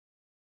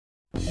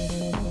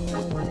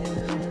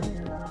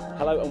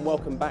Hello and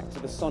welcome back to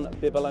the Son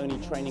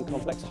Bibiloni Training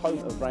Complex, home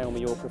of Real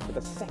Mallorca, for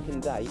the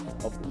second day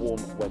of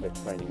warm weather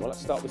training. Well, let's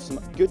start with some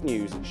good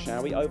news,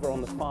 shall we? Over on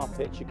the far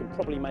pitch, you can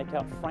probably make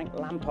out Frank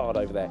Lampard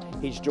over there.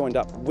 He's joined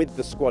up with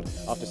the squad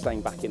after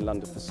staying back in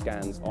London for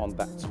scans on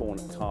that torn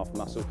calf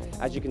muscle.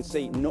 As you can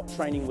see, not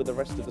training with the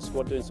rest of the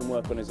squad, doing some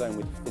work on his own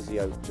with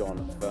physio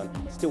John Fern.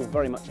 Still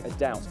very much a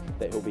doubt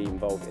that he'll be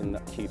involved in the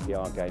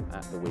QPR game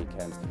at the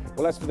weekend.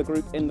 Well, as for the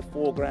group in the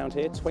foreground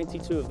here,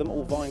 22 of them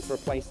all vying for a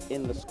place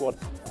in the squad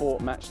for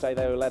match day.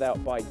 They were led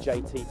out by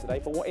JT today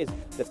for what is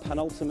the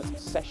penultimate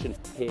session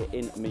here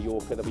in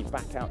Mallorca. They'll be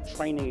back out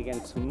training again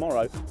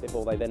tomorrow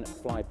before they then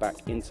fly back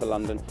into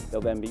London.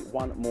 There'll then be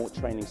one more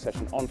training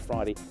session on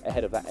Friday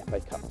ahead of that FA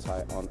Cup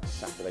tie on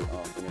Saturday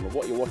afternoon. But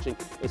what you're watching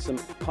is some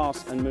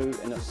pass and move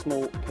in a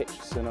small pitch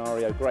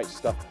scenario. Great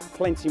stuff.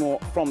 Plenty more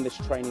from this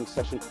training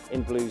session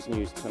in Blues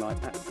News tonight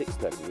at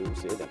 6:30. We will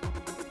see you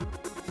then.